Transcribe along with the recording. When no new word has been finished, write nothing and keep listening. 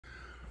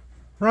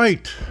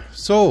Right,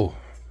 so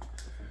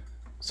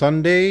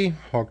Sunday,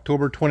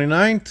 October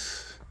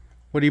 29th.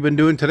 What have you been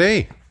doing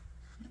today?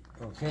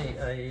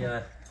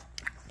 Okay,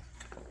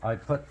 I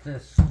put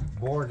this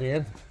board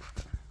in.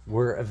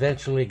 We're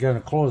eventually going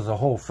to close the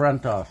whole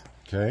front off.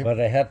 Okay. But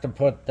I had to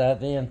put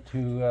that in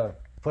to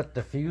put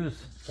the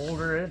fuse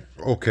holder in.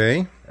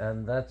 Okay.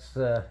 And that's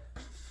the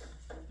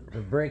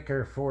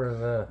breaker for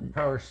the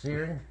power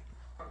steering.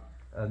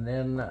 And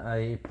then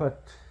I put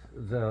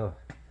the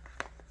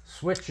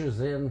switches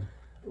in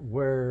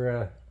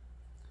where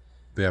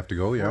they have to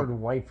go, yeah. for the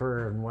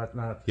wiper and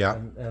whatnot. Yeah.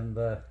 And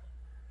the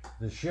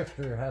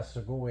shifter has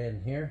to go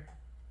in here.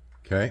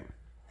 Okay.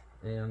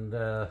 And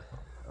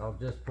I'll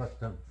just put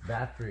the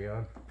battery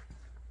on.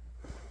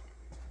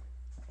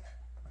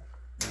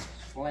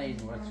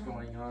 Explain what's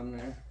going on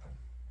there.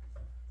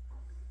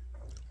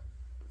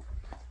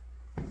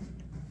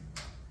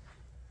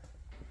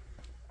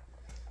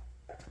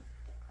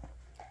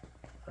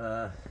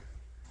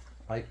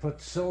 I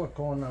put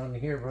silicone on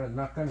here, but I'm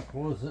not going to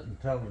close it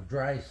until it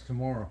dries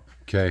tomorrow.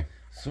 Okay.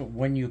 So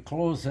when you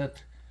close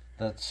it,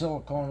 that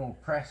silicone will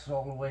press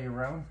all the way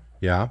around.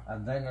 Yeah.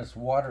 And then it's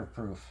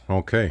waterproof.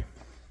 Okay.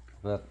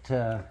 But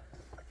you'll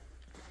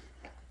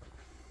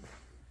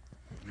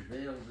be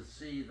able to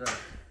see the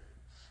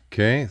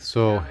Okay,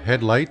 so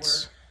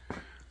headlights.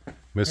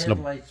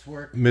 headlights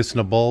work. Missing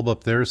a bulb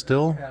up there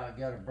still. Yeah, I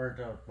got a burnt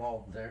out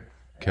bulb there.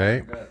 Okay.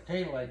 And the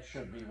taillights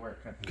should be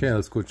working. Okay,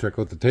 let's go check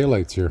out the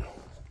taillights here.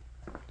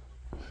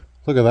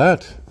 Look at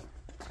that.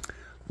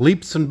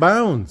 Leaps and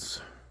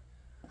bounds.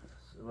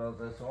 Well,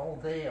 there's all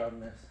day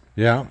on this.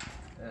 Yeah.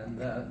 And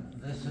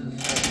this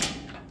is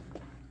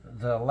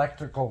the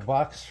electrical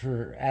box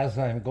for as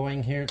I'm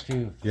going here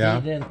to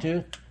feed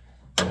into.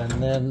 And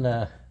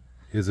then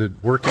is it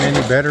working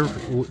any better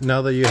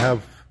now that you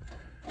have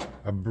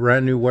a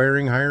brand new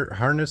wiring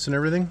harness and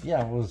everything?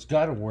 Yeah, well, it's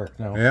got to work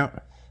now. Yeah.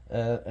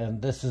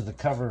 And this is the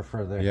cover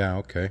for the... Yeah,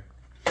 okay.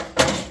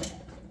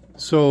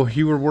 So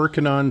you were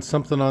working on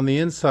something on the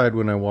inside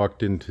when I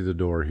walked into the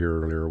door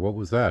here earlier. What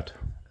was that?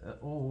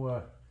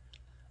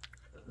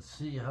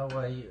 See how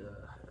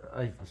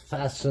I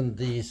fastened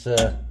these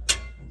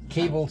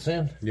cables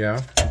in? Yeah.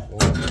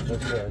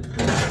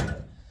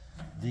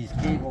 These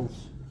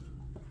cables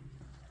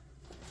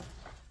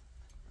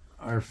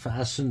are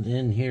fastened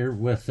in here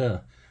with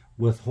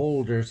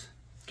holders.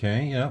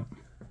 Okay, yeah.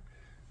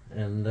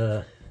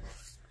 And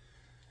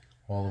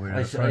all the way to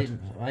the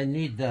front. I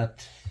need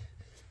that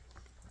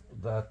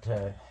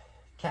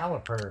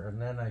caliper,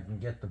 and then I can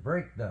get the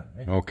brake done.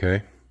 Eh?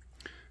 Okay.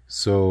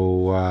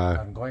 So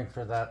I'm going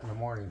for that in the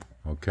morning.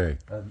 Okay.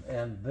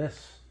 And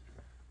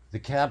the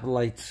cab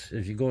lights,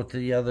 if you go to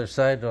the other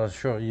side, I'll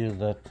show you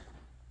that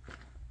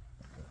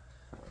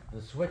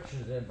the switch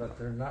is in, but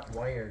they're not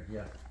wired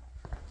yet.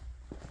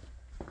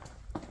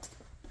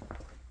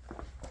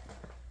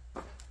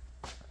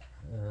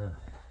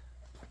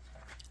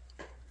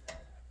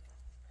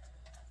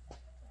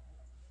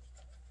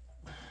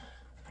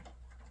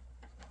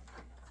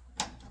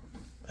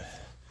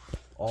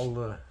 All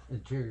the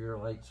interior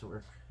lights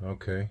work.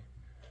 Okay.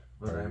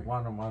 But I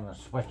want them on a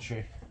switch.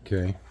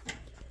 Okay.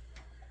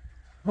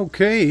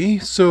 Okay,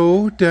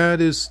 so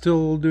Dad is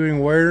still doing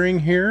wiring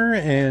here,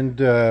 and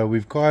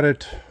we've got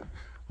it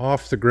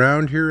off the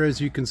ground here,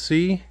 as you can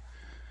see.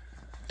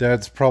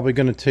 Dad's probably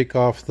going to take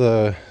off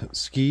the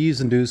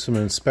skis and do some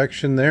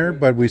inspection there,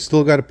 but we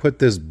still got to put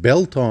this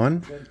belt on. I'm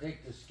going to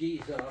take the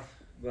skis off,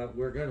 but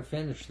we're going to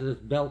finish this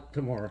belt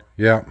tomorrow.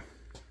 Yeah.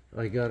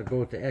 I got to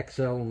go to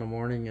XL in the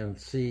morning and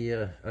see,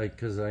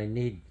 because I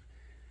need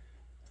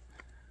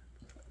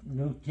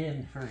new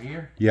tin for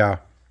here. Yeah.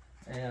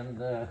 And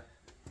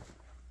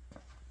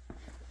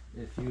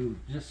if you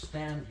just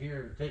stand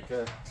here and take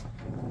a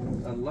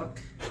look,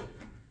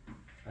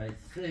 I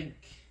think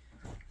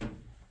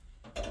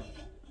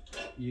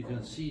you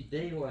can see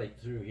daylight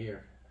through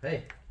here.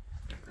 Hey,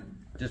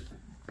 just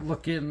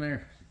look in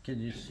there. Can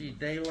you see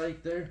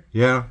daylight there?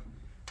 Yeah.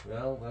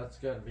 Well, that's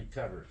got to be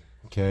covered.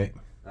 Okay.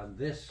 And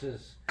this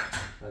is,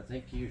 I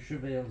think you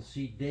should be able to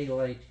see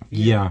daylight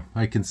here. Yeah,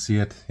 I can see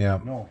it. Yeah.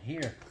 No,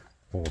 here.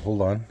 Oh,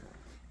 hold on.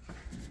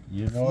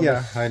 You notice?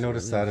 Yeah, I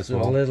noticed that as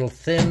well. It's a little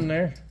thin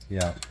there.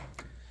 Yeah.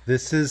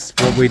 This is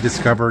what we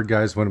discovered,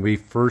 guys, when we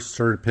first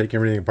started picking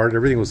everything apart.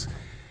 Everything was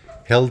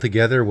held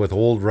together with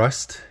old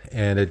rust,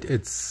 and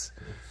it's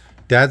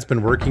Dad's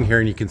been working here,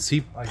 and you can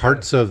see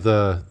parts of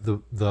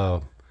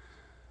the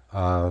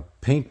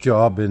paint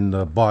job in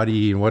the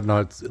body and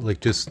whatnot,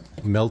 like just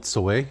melts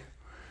away.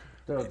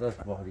 That's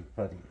body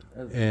putty.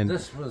 And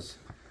this was,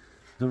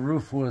 the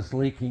roof was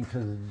leaking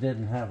because it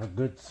didn't have a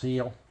good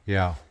seal.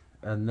 Yeah.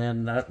 And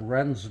then that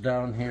runs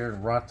down here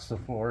and rots the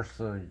floor,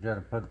 so you got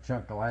to put a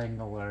chunk of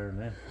angle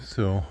iron in.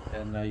 So.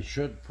 And I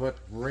should put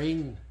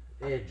rain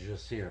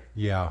edges here.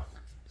 Yeah.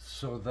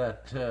 So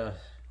that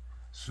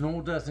snow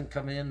doesn't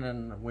come in,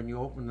 and when you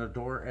open the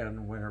door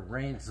and when it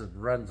rains, it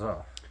runs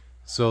off.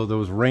 So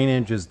those rain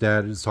edges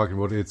Dad is talking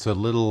about, it's a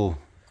little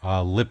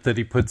lip that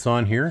he puts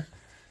on here,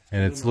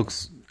 and it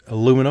looks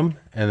aluminum,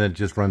 and then it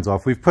just runs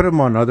off. We've put them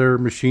on other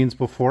machines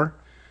before,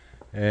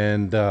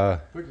 And the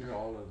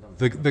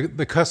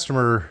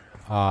customer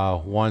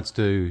wants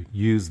to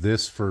use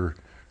this for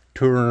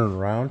touring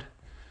around,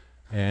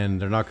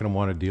 and they're not going to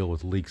want to deal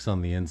with leaks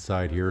on the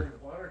inside here.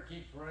 Water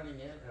keeps running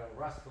in, it'll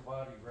rust the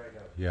body right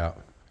out. Yeah.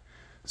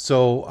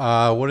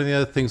 So one of the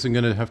other things I'm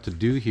going to have to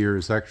do here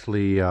is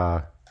actually,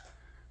 ooh,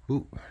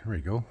 there we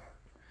go,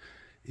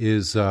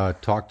 is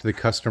talk to the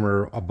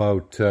customer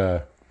about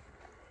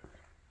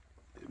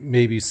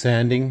maybe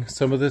sanding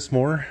some of this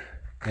more,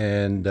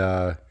 and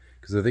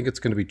because I think it's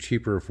going to be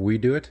cheaper if we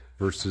do it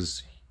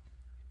versus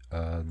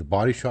the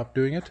body shop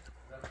doing it.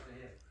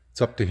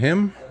 It's up to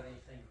him.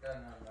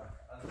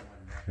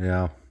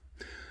 Yeah.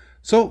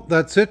 So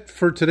that's it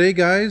for today,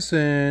 guys,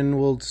 and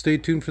we'll stay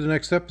tuned for the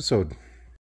next episode.